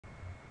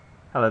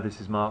Hello,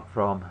 this is Mark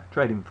from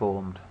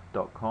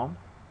TradeInformed.com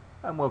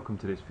and welcome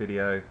to this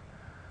video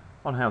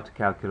on how to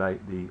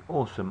calculate the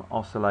Awesome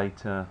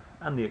Oscillator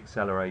and the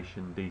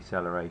Acceleration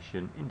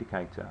Deceleration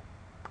Indicator.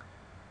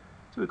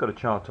 So we've got a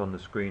chart on the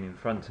screen in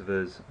front of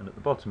us, and at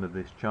the bottom of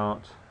this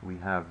chart we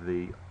have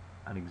an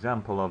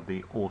example of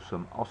the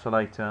Awesome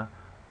Oscillator,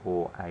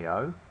 or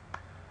AO,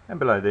 and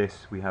below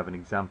this we have an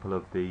example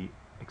of the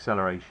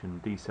Acceleration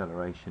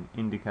Deceleration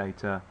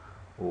Indicator,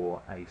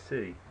 or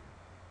AC.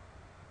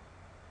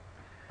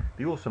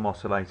 The Awesome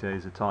Oscillator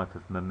is a type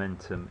of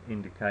momentum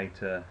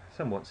indicator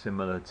somewhat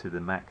similar to the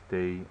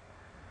MACD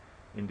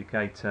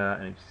indicator,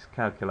 and it's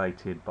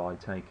calculated by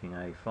taking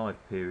a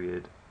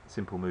 5-period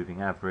simple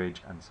moving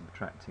average and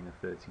subtracting a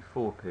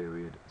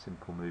 34-period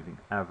simple moving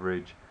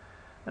average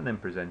and then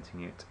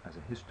presenting it as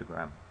a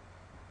histogram.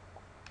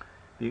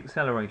 The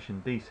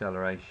Acceleration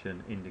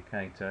Deceleration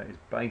Indicator is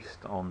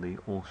based on the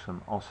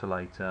Awesome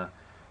Oscillator,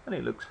 and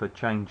it looks for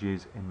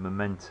changes in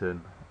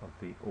momentum of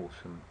the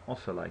Awesome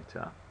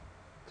Oscillator.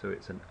 So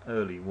it's an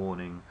early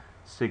warning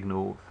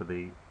signal for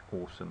the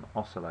Awesome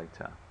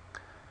Oscillator.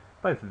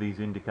 Both of these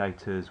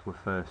indicators were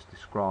first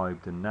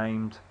described and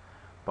named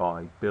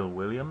by Bill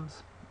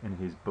Williams in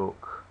his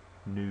book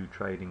New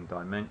Trading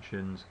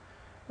Dimensions,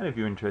 and if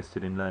you're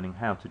interested in learning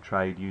how to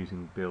trade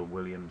using Bill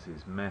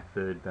Williams's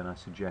method, then I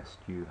suggest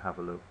you have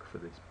a look for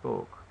this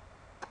book.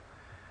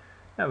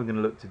 Now we're going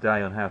to look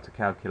today on how to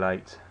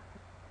calculate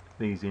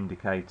these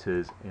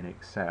indicators in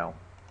Excel.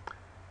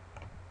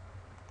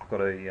 Got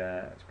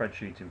a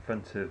spreadsheet in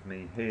front of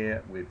me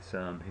here with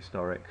some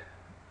historic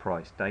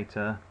price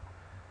data,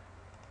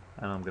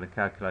 and I'm going to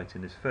calculate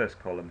in this first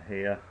column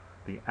here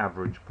the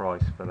average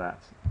price for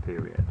that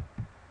period,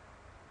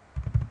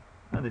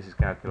 and this is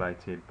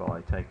calculated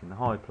by taking the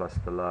high plus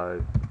the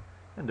low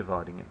and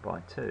dividing it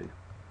by 2.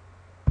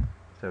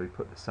 So we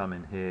put the sum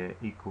in here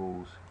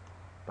equals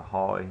the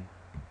high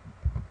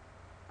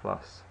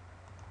plus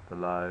the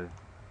low,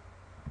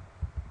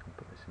 and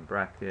put this in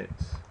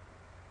brackets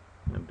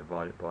and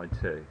divide it by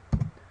 2.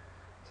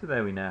 So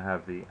there we now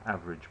have the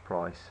average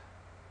price,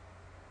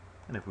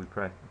 and if we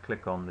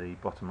click on the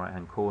bottom right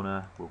hand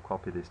corner, we'll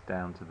copy this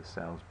down to the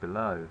cells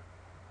below.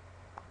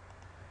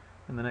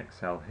 In the next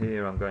cell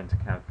here I'm going to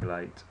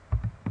calculate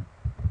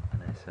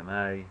an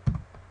SMA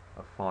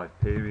of 5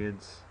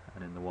 periods,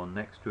 and in the one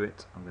next to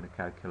it I'm going to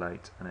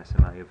calculate an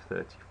SMA of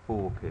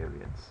 34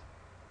 periods.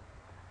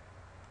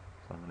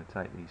 So I'm going to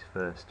take these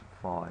first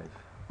 5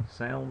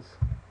 cells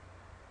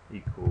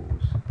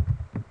equals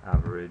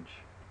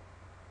average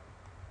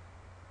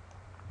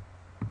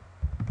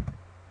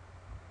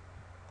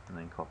and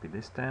then copy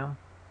this down.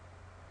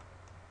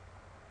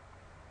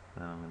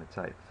 Now I'm going to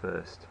take the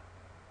first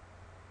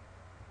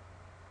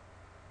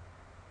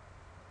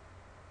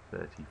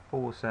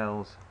 34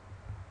 cells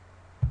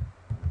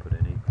and put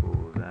in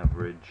equals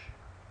average,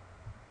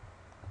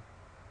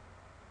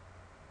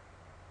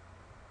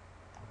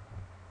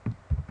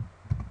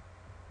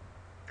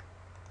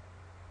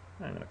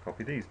 I'm going to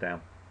copy these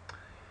down.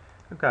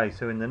 Okay,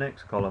 so in the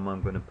next column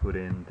I'm going to put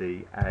in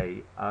the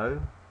AO,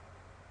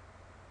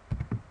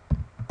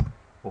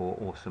 or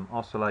Awesome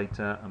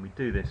Oscillator, and we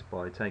do this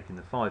by taking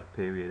the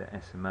 5-period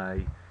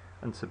SMA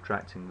and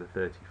subtracting the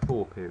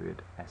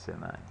 34-period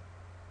SMA,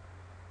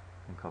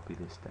 and copy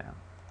this down.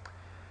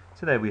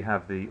 So there we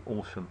have the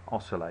Awesome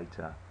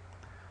Oscillator.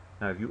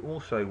 Now if you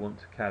also want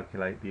to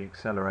calculate the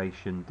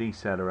Acceleration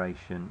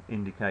Deceleration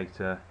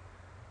Indicator,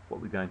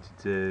 what we're going to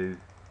do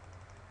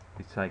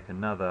is take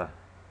another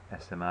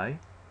SMA.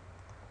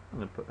 I'm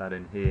going to put that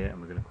in here,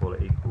 and we're going to call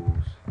it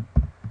equals,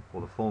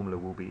 or the formula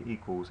will be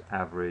equals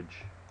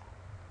average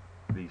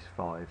these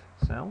 5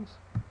 cells,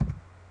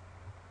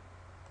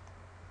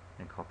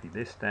 and copy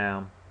this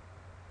down,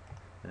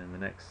 and in the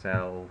next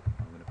cell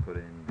I'm going to put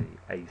in the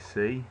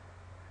AC,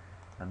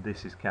 and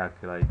this is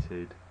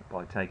calculated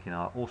by taking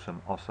our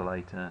Awesome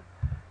Oscillator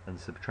and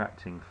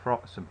subtracting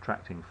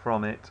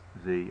from it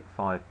the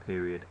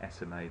 5-period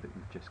SMA that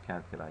we've just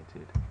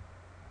calculated.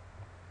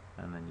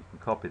 And then you can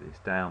copy this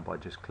down by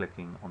just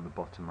clicking on the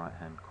bottom right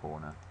hand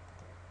corner.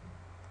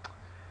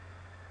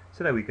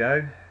 So there we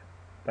go,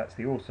 that's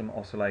the Awesome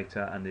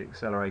Oscillator and the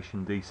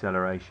Acceleration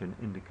Deceleration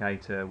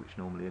Indicator, which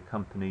normally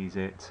accompanies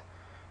it.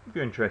 If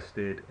you're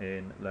interested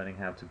in learning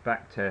how to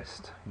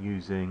backtest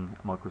using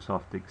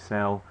Microsoft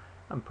Excel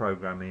and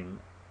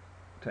programming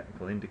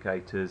technical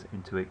indicators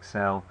into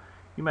Excel,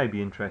 you may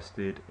be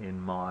interested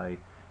in my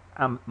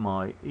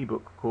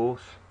ebook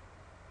course,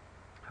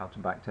 How to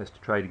Backtest a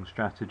Trading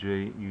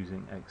Strategy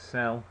using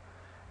Excel,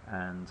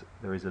 and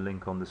there is a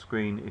link on the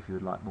screen if you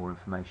would like more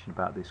information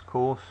about this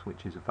course,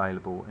 which is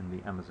available in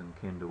the Amazon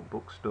Kindle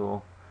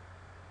bookstore.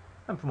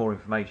 And for more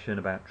information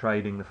about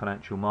trading the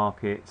financial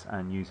markets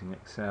and using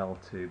Excel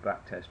to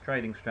backtest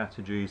trading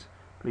strategies,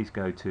 please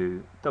go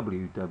to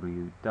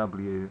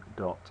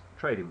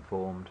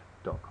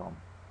www.tradeinformed.com.